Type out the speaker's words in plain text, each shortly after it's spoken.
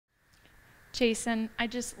Jason, I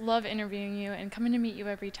just love interviewing you and coming to meet you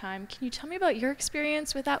every time. Can you tell me about your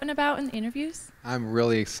experience with Out and About in the interviews? I'm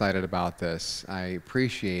really excited about this. I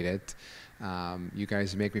appreciate it. You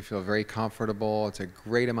guys make me feel very comfortable. It's a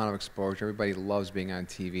great amount of exposure. Everybody loves being on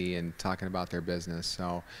TV and talking about their business.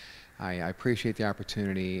 So I appreciate the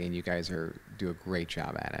opportunity, and you guys do a great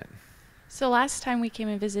job at it. So last time we came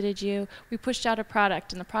and visited you, we pushed out a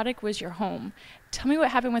product, and the product was your home. Tell me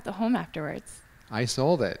what happened with the home afterwards. I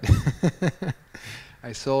sold it.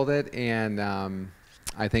 I sold it, and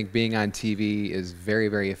I think being on TV is very,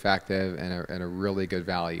 very effective and a really good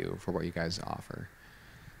value for what you guys offer.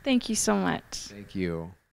 Thank you so much. Thank you.